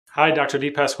Hi, Dr. D.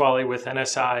 Pasquale with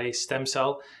NSI Stem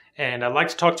Cell, and I'd like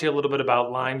to talk to you a little bit about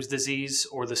Lyme's disease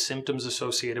or the symptoms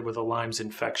associated with a Lyme's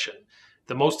infection.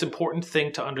 The most important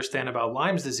thing to understand about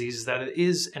Lyme's disease is that it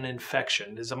is an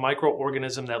infection. It is a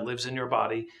microorganism that lives in your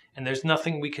body, and there's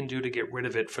nothing we can do to get rid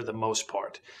of it for the most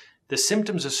part. The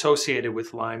symptoms associated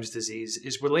with Lyme's disease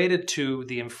is related to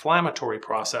the inflammatory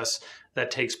process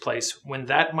that takes place when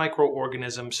that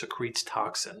microorganism secretes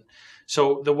toxin.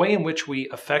 So the way in which we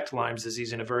affect Lyme's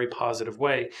disease in a very positive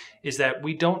way is that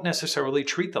we don't necessarily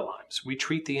treat the Lymes. We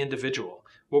treat the individual.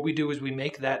 What we do is we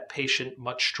make that patient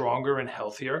much stronger and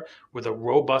healthier with a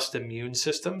robust immune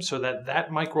system so that that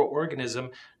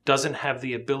microorganism doesn't have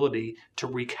the ability to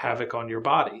wreak havoc on your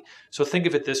body. So think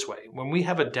of it this way. When we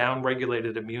have a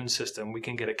down-regulated immune system, we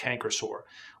can get a canker sore.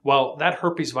 Well, that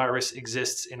herpes virus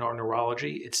exists in our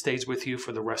neurology. It stays with you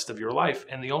for the rest of your life.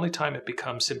 And the only time it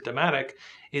becomes symptomatic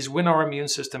is when our immune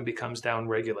system becomes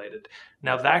down-regulated.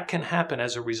 Now, that can happen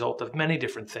as a result of many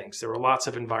different things. There are lots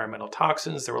of environmental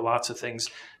toxins. There are lots of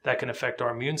things that can affect our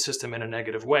immune system in a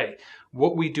negative way.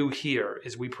 What we do here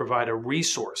is we provide a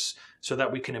resource so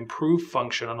that we can improve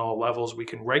function on all levels. We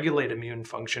can regulate immune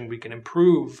function. We can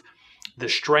improve the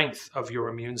strength of your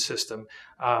immune system.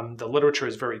 The literature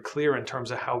is very clear in terms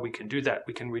of how we can do that.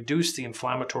 We can reduce the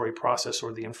inflammatory process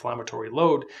or the inflammatory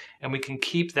load, and we can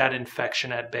keep that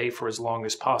infection at bay for as long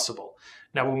as possible.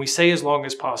 Now, when we say as long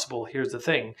as possible, here's the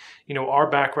thing. Our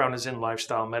background is in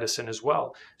lifestyle medicine as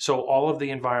well. So all of the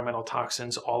environmental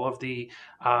toxins, all of the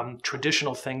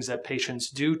traditional things that patients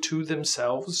do to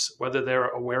themselves, whether they're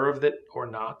aware of it or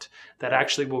not, that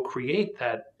actually will create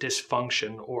that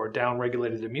dysfunction or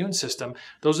down-regulated immune system,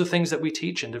 those are things that we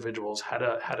teach individuals how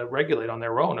to regulate on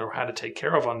their own or how to take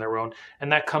care of on their own. And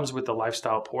that comes with the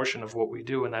lifestyle portion of what we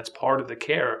do. And that's part of the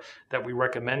care that we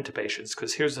recommend to patients.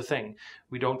 Because here's the thing,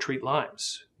 we don't treat Lyme.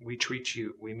 We treat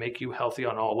you. We make you healthy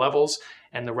on all levels,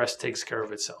 and the rest takes care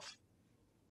of itself.